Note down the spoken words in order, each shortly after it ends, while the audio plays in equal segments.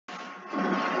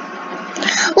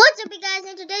What's up, you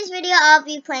guys? In today's video, I'll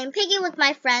be playing Piggy with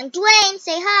my friend Dwayne.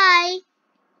 Say hi.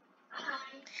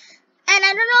 Hi. And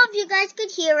I don't know if you guys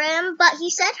could hear him, but he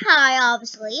said hi,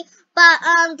 obviously. But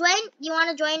Dwayne, you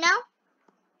want to join now?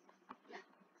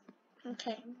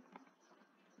 Okay.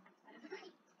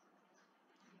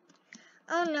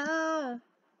 Oh no,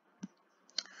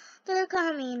 they're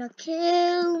coming to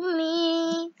kill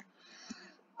me.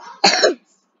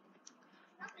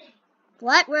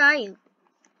 What? Where are you?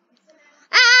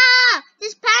 Ah!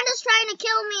 This panda's trying to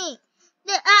kill me.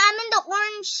 I'm in the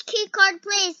orange key card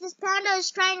place. This panda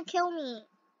is trying to kill me.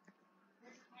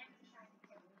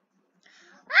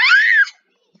 Ah!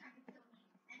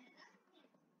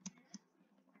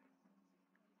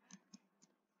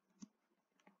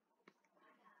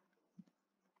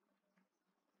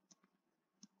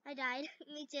 I died.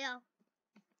 Me too.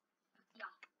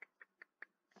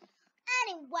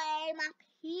 Anyway, my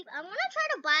peep, I'm gonna try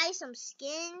to buy some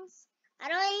skins. I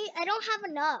don't have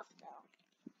enough though.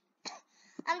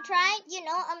 I'm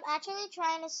actually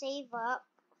trying to save up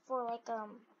for like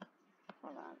hold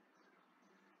on.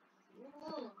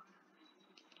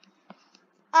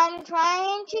 I'm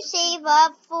trying to save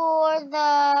up for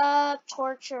the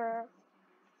torture.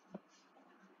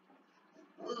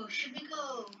 Ooh, should we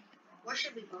go? Where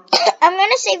should we go? I'm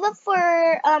gonna save up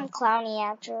for Clowny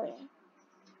actually.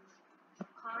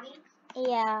 Connie?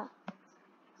 Yeah.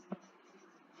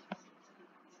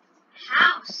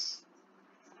 House.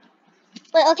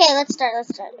 Wait, okay, let's start.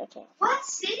 Okay. What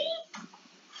city?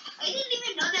 I didn't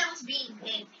even know that was being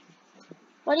picked.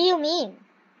 What do you mean?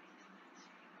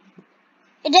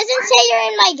 It doesn't say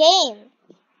you're in my game.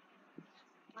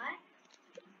 What?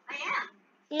 I am.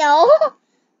 No.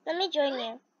 Let me join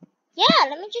you. Yeah,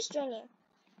 let me just join you.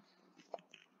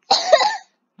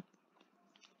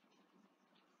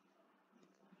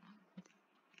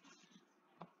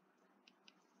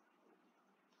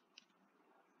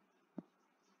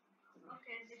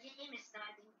 Okay, the game is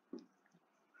starting.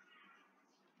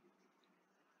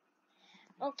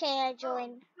 Okay, I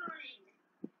joined.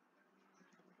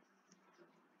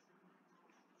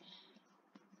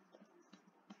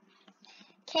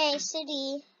 Okay,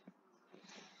 city.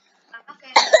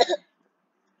 Okay.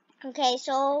 Okay,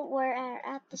 so we're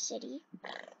at the city.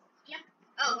 Yep.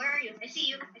 Oh, where are you? I see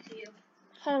you.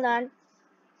 Hold on.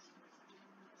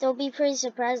 They'll be pretty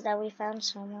surprised that we found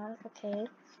someone. Okay.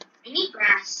 I need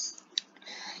grass.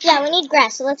 Yeah, we need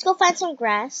grass. So let's go find some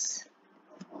grass.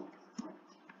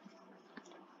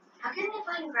 How can I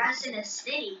find grass in a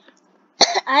city?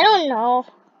 I don't know.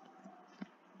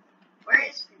 Where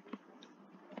is Piggy?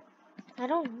 I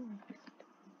don't know.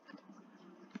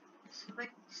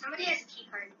 Somebody has a key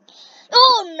card.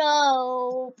 Oh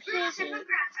no, Grass, I Piggy. found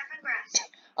grass.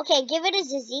 Okay, give it a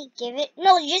Zizzy. Give it.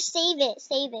 No, just save it.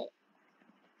 Save it.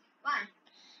 Why?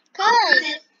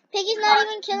 Cause Piggy's not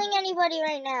even killing anybody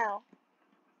right now.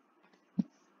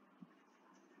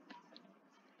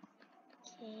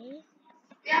 Okay.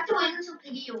 We have to wait until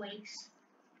Piggy awakes.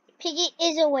 Piggy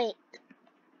is awake.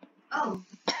 Oh.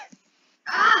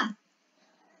 Ah!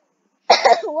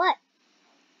 What?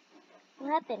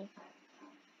 What happened?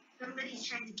 Somebody's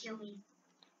trying to kill me.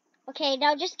 Okay,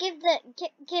 now just give the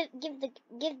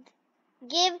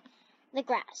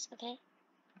grass, okay?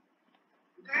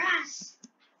 Grass.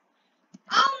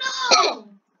 Oh no!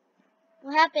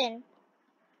 What happened?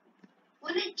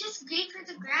 When I just gave her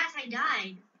the grass, I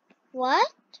died.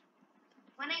 What?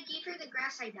 When I gave her the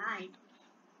grass, I died.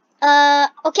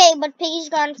 Okay, but Piggy's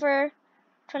gone for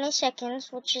 20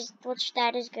 seconds, which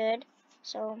that is good.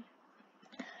 So.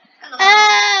 Hello.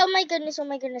 Oh my goodness,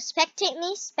 Spectate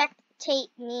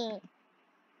me.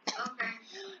 Okay.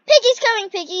 Piggy's coming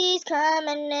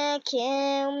to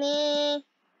kill me.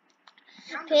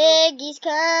 Piggy's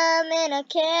coming to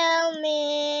kill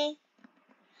me.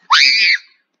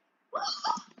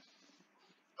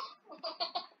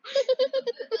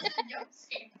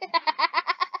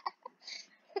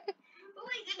 Oh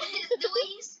my goodness, the way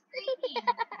you screaming.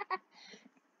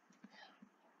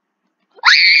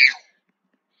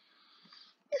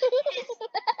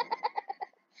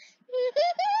 You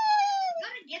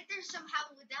gotta get there somehow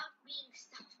without being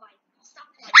stopped by.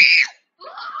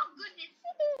 Oh goodness,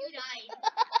 you died.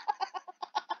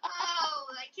 Oh,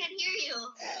 I can't hear you.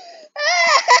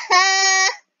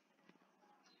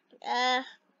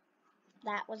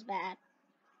 That was bad.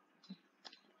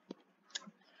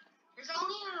 There's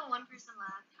only one person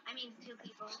left. I mean, 2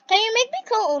 people. Can you make me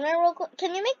co-owner real quick?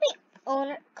 Can you make me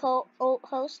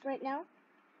co-host right now?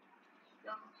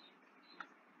 No.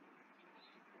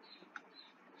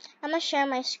 I'm gonna share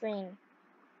my screen.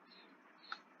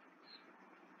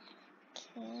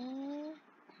 Okay.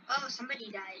 Oh, somebody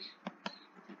died.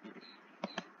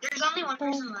 There's only one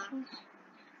person left.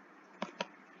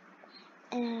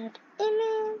 Add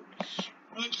image.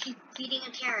 And she's eating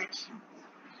a carrot.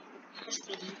 Just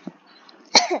kidding.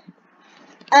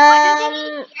 Why do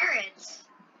they eat carrots?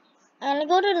 I'm gonna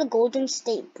go to the Golden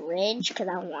State Bridge because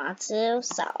I want to.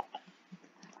 So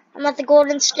I'm at the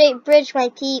Golden State Bridge, my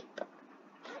peep.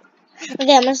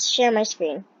 Okay, I'm gonna share my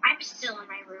screen. I'm still in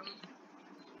my room.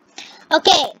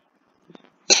 Okay,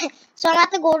 so I'm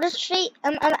at the Golden State.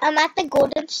 I'm at the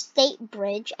Golden State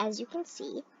Bridge, as you can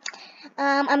see.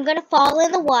 I'm gonna fall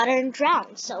in the water and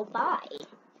drown. So bye.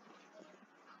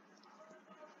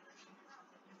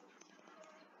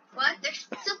 What? There's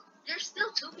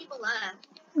still 2 people left.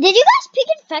 Did you guys pick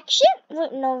infection?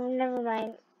 Wait, no, never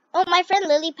mind. Oh, my friend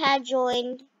Lilypad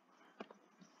joined.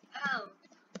 Oh.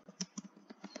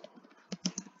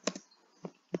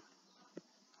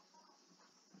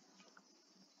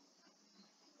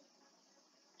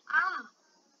 Ah.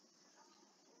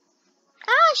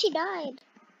 Ah, she died.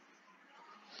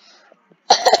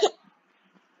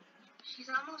 She's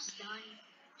almost dying.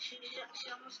 She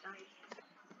almost died.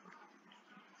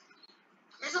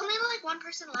 There's only like 1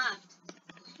 person left.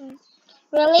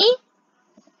 Really?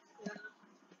 Yeah.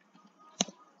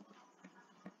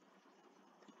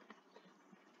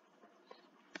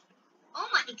 Oh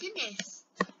my goodness.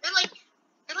 They're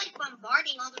like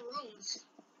bombarding all the rooms.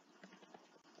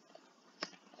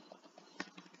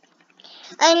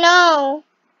 I know.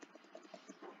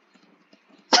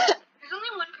 There's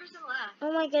only 1 person left.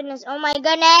 Oh my goodness. Oh my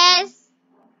goodness.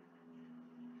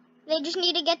 They just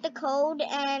need to get the code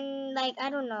and, like, I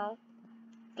don't know.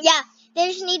 Yeah, they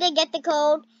just need to get the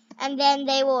code and then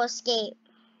they will escape.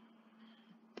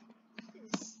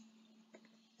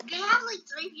 They have like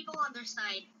 3 people on their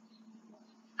side.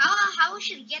 How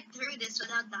should we get through this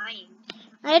without dying?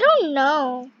 I don't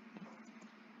know.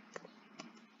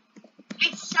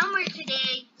 It's summer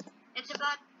today. It's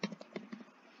about...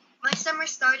 My summer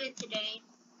started today.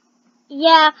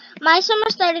 Yeah, my summer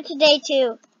started today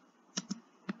too.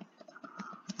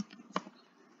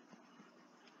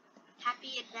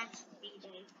 Happy advanced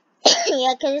B-Day.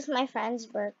 Yeah, because it's my friend's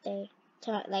birthday.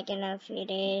 Like in a few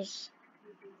days.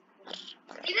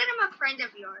 See that I'm a friend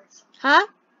of yours. Huh?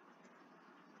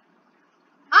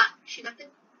 Ah, she got the...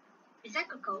 Is that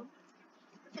the code?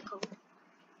 What's the code?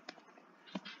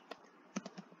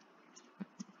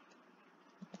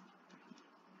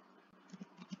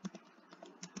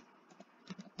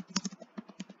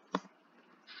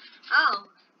 Oh.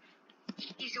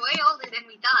 He's way older than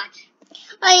we thought.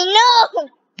 I know!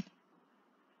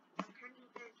 I'm turning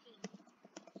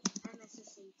 13.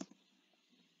 MSSC.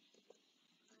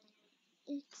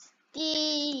 It's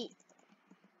the...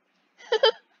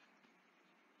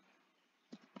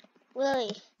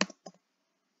 Willie.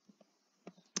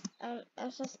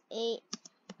 I'm just 8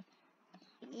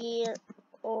 years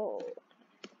old.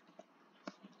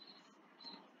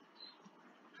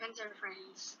 Friends are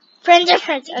friends. Friends are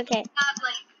friends, okay. Not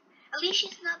like... At least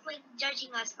she's not like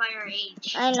judging us by our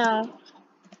age. I know.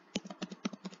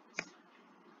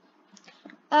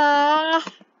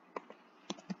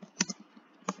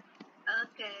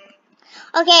 Okay.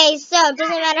 Okay, so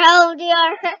doesn't matter how old you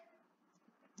are.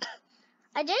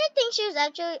 I didn't think she was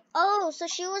actually. Oh, so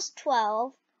she was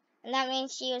 12, and that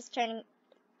means she was turning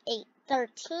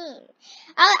 13.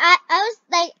 I was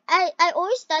like, I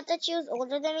always thought that she was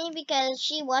older than me because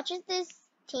she watches this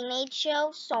teenage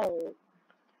show. So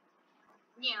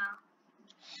Yeah.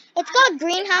 it's called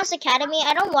Greenhouse Academy.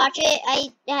 I don't watch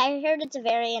it. I heard it's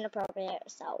very inappropriate.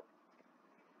 So.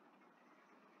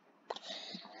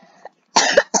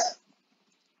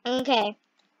 Okay,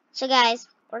 so guys,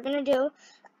 we're gonna do.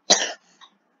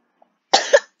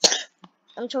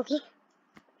 I'm choking.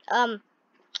 We're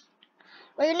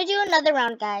gonna do another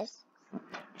round, guys.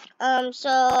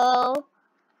 So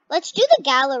let's do the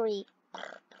gallery.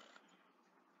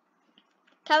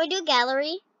 Can we do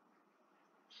gallery?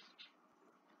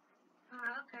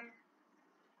 Okay.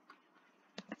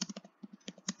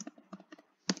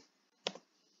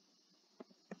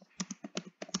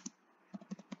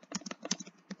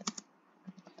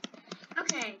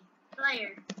 Okay,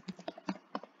 player.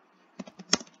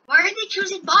 Why are they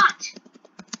choosing bot?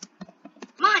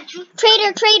 Come on, choose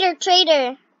Trader.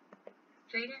 trader.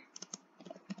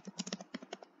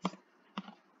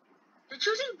 They're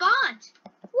choosing bot.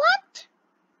 What?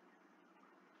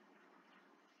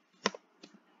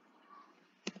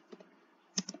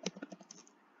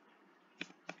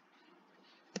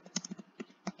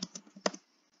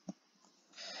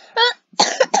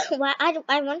 Why?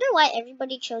 I wonder why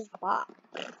everybody chose bot.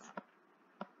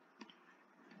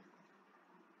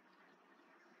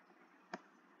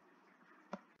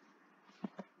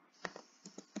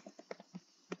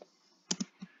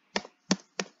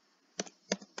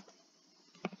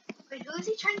 Who's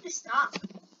he trying to stop?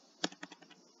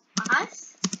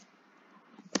 Us?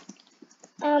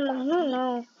 I don't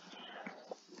know.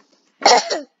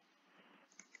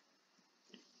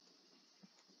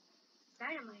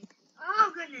 Dynamite.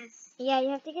 Oh, goodness. Yeah, you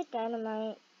have to get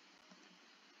dynamite.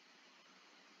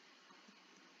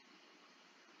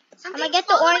 I'm gonna get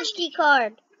the orange key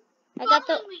card. I got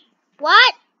the...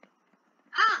 What?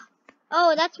 Ah!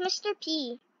 Oh, that's Mr.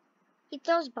 P. He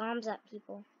throws bombs at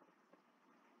people.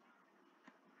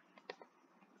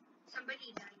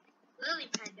 Somebody died. Lily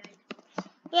Pad died.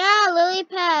 Yeah, lily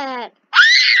pad.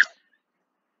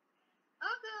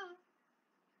 Oh, go.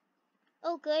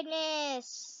 Oh,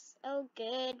 goodness. Oh,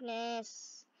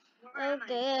 goodness. Where Oh, am I?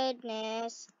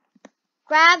 goodness.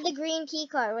 Grab the green key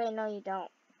card. Wait, no, you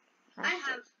don't. I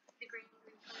have the green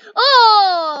card.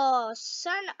 Oh,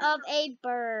 son of a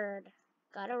bird.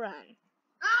 Gotta run.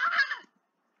 Ah!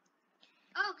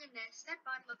 Oh, goodness. That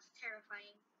bot looks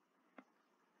terrifying.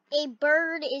 A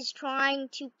bird is trying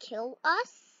to kill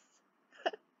us?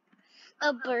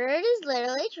 A bird is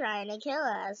literally trying to kill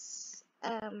us.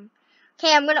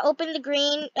 Okay, I'm gonna open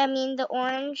the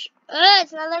orange.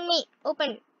 It's not letting me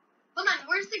open. Hold on,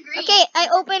 where's the green? Okay, I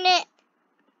open it.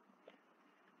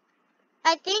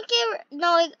 I think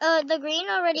the green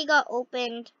already got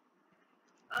opened.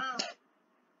 Oh.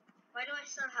 Why do I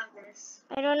still have this?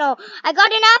 I don't know. I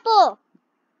got an apple.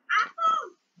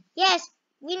 Apple! Yes,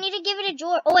 we need to give it a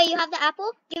George. Oh wait, you have the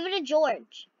apple? Give it a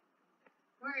George.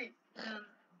 Where?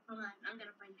 Hold on, I'm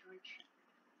gonna find George.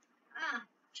 Ah,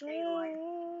 there you are.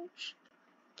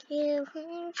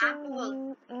 George.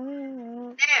 Apple.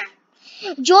 There.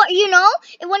 There. George, you know,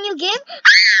 when you give...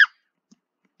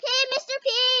 P, Mr.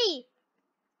 P!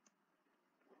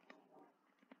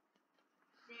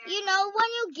 There. You know, when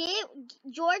you give...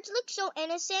 George looks so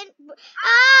innocent.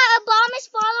 Ah, a bomb is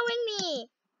following me.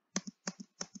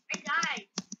 I died.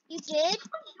 You did? I'm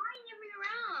dying every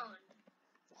round.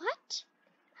 What?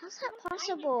 How's that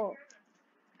possible?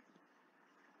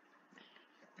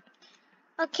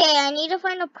 Okay, I need to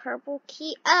find a purple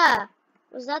key. Ah,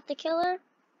 was that the killer?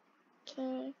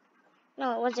 Okay.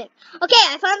 No, it wasn't. Okay,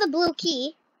 I found the blue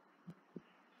key.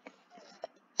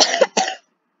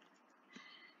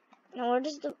 Now, where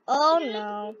does the... Oh,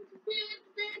 no.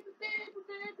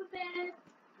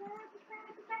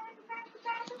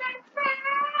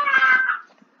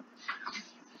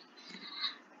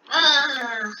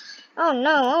 Oh,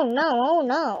 no, oh, no, oh,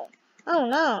 no. Oh,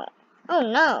 no. Oh,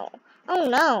 no. Oh,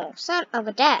 no. Son of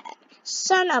a dad.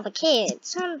 Son of a kid.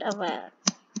 Son of a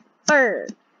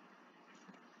bird.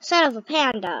 Son of a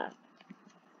panda.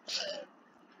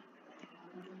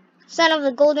 Son of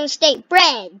the Golden State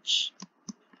Bridge.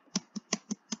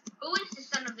 Who is the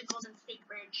son of the Golden State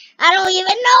Bridge? I don't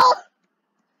even know.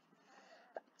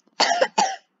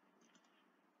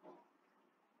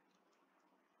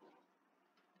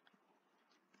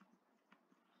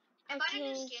 I bought a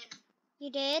new Okay. skin. You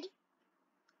did?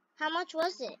 How much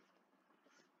was it?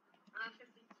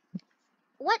 50.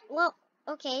 What? Well,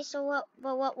 okay, so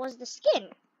what was the skin?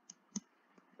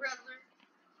 Brother.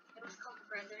 It was called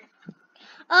Brother.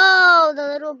 Oh, the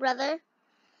little brother.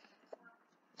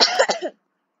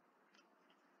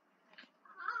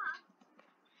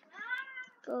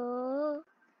 Go.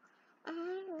 If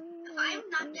I'm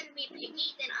not gonna be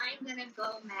Piggy, then I'm gonna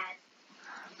go mad.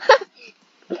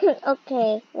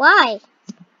 Okay, why?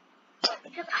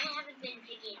 Because I haven't been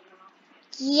Piggy in a while.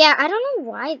 Yeah, I don't know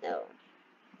why though.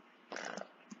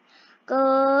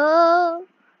 Go.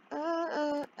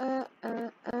 I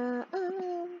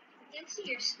can see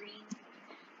your screen.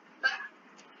 But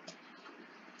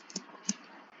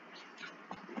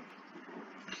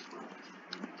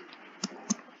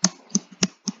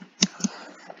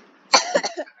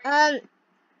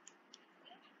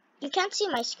You can't see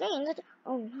my screen.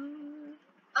 Oh no.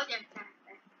 oh, there.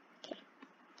 Okay.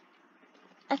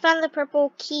 I found the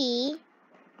purple key.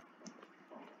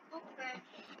 Okay.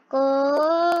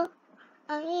 Go.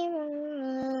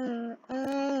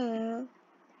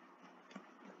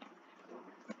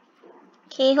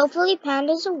 Okay, hopefully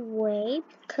Panda's away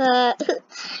because he's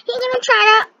gonna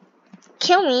try to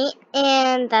kill me,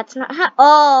 and that's not how.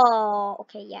 Oh,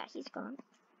 okay, yeah, he's gone.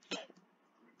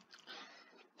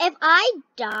 If I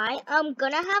die, I'm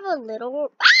gonna have a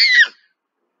little.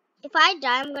 If I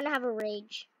die, I'm gonna have a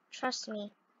rage. Trust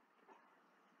me.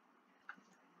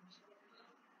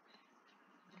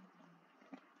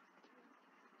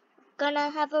 Gonna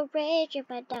have a rage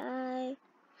if I die.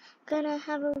 Gonna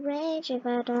have a rage if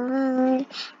I die.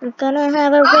 I'm gonna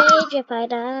have a rage if I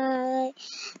die.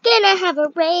 Gonna have a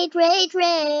rage.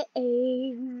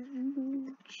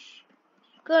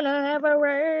 Gonna have a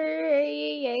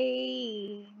rage.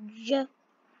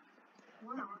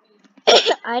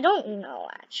 I don't know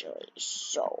actually.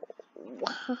 So.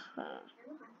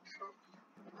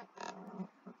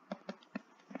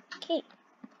 Okay.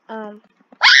 I'm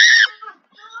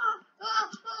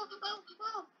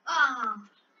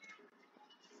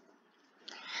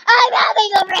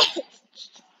having a race.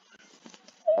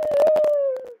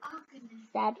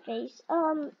 Sad face.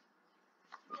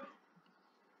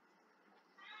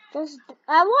 Just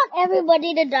I want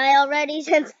everybody to die already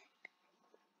since